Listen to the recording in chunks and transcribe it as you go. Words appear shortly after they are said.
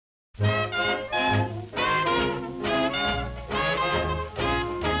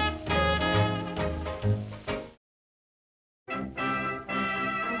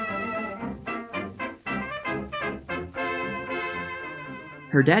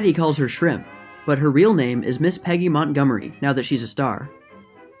Her daddy calls her Shrimp, but her real name is Miss Peggy Montgomery now that she's a star.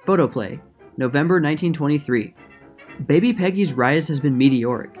 Photoplay, November 1923. Baby Peggy's rise has been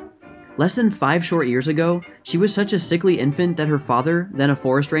meteoric. Less than 5 short years ago, she was such a sickly infant that her father, then a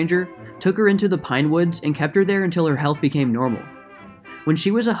forest ranger, took her into the pine woods and kept her there until her health became normal. When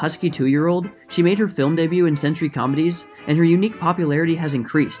she was a husky 2-year-old, she made her film debut in Century Comedies, and her unique popularity has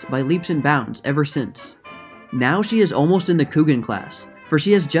increased by leaps and bounds ever since. Now she is almost in the Coogan class, for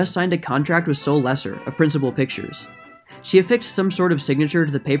she has just signed a contract with Sol Lesser of Principal Pictures. She affixed some sort of signature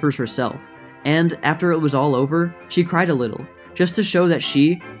to the papers herself, and after it was all over, she cried a little, just to show that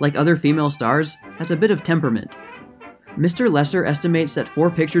she, like other female stars, has a bit of temperament. Mr. Lesser estimates that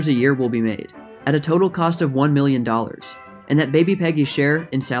 4 pictures a year will be made, at a total cost of $1 million, and that Baby Peggy's share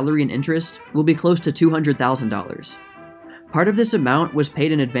in salary and interest will be close to $200,000. Part of this amount was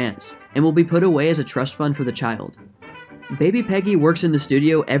paid in advance, and will be put away as a trust fund for the child. Baby Peggy works in the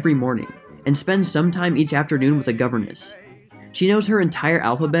studio every morning, and spends some time each afternoon with a governess. She knows her entire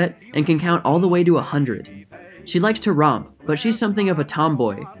alphabet and can count all the way to 100. She likes to romp, but she's something of a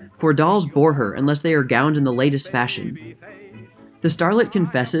tomboy, for dolls bore her unless they are gowned in the latest fashion. The starlet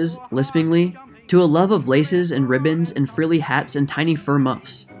confesses, lispingly, to a love of laces and ribbons and frilly hats and tiny fur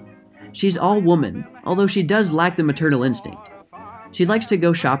muffs. She's all woman, although she does lack the maternal instinct. She likes to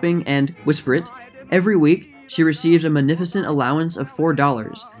go shopping and, whisper it, every week she receives a magnificent allowance of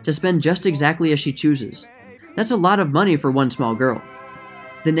 $4 to spend just exactly as she chooses. That's a lot of money for one small girl.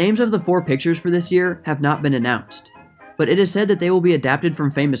 The names of the 4 pictures for this year have not been announced, but it is said that they will be adapted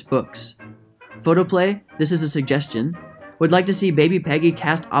from famous books. Photoplay, this is a suggestion, would like to see Baby Peggy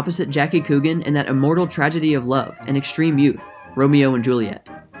cast opposite Jackie Coogan in that immortal tragedy of love and extreme youth, Romeo and Juliet.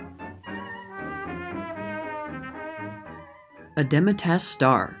 A Demitasse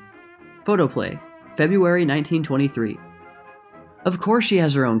Star. Photoplay, February 1923. Of course she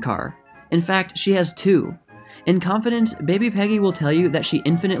has her own car. In fact, she has 2. In confidence, Baby Peggy will tell you that she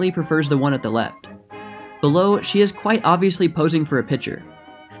infinitely prefers the one at the left. Below, she is quite obviously posing for a picture.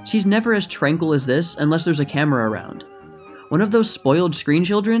 She's never as tranquil as this unless there's a camera around. One of those spoiled screen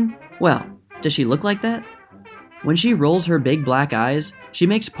children? Well, does she look like that? When she rolls her big black eyes, she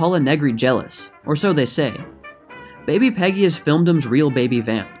makes Paula Negri jealous, or so they say. Baby Peggy is filmdom's real baby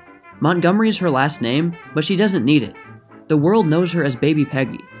vamp. Montgomery is her last name, but she doesn't need it. The world knows her as Baby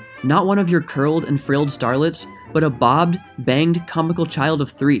Peggy, not one of your curled and frilled starlets, but a bobbed, banged, comical child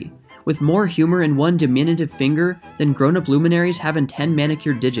of 3, with more humor in one diminutive finger than grown-up luminaries have in 10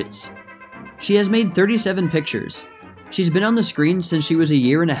 manicured digits. She has made 37 pictures. She's been on the screen since she was a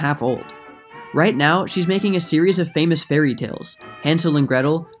year and a half old. Right now, she's making a series of famous fairy tales, Hansel and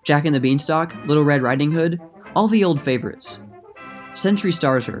Gretel, Jack and the Beanstalk, Little Red Riding Hood, all the old favorites. Century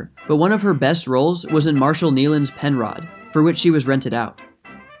stars her, but one of her best roles was in Marshall Nealon's Penrod, for which she was rented out.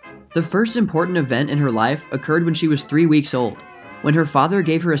 The first important event in her life occurred when she was 3 weeks old, when her father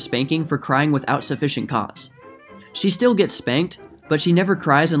gave her a spanking for crying without sufficient cause. She still gets spanked, but she never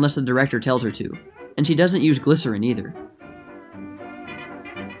cries unless the director tells her to, and she doesn't use glycerin either.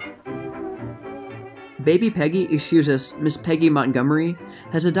 Baby Peggy, Miss Peggy Montgomery,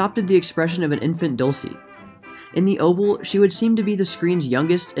 has adopted the expression of an infant Dulcie. In the oval, she would seem to be the screen's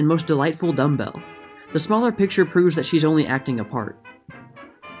youngest and most delightful dumbbell. The smaller picture proves that she's only acting a part.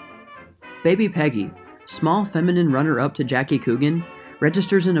 Baby Peggy, small feminine runner-up to Jackie Coogan,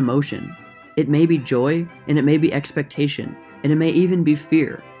 registers an emotion. It may be joy, and it may be expectation, and it may even be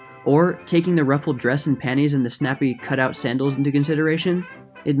fear. Or, taking the ruffled dress and panties and the snappy cut-out sandals into consideration,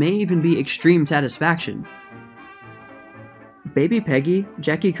 it may even be extreme satisfaction. Baby Peggy,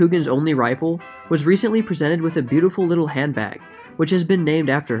 Jackie Coogan's only rival, was recently presented with a beautiful little handbag, which has been named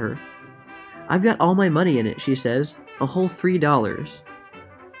after her. "I've got all my money in it," she says, "a whole $3.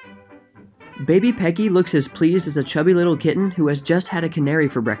 Baby Peggy looks as pleased as a chubby little kitten who has just had a canary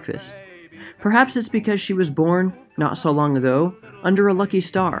for breakfast. Perhaps it's because she was born, not so long ago, under a lucky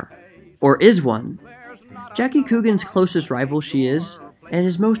star. Or is one. Jackie Coogan's closest rival she is, and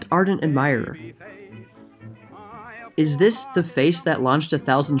his most ardent admirer. Is this the face that launched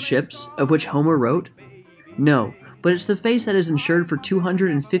 1,000 ships, of which Homer wrote? No, but it's the face that is insured for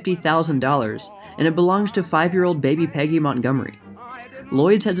 $250,000, and it belongs to 5-year-old Baby Peggy Montgomery.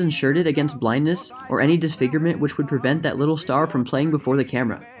 Lloyd's has insured it against blindness or any disfigurement which would prevent that little star from playing before the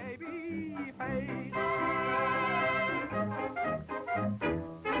camera.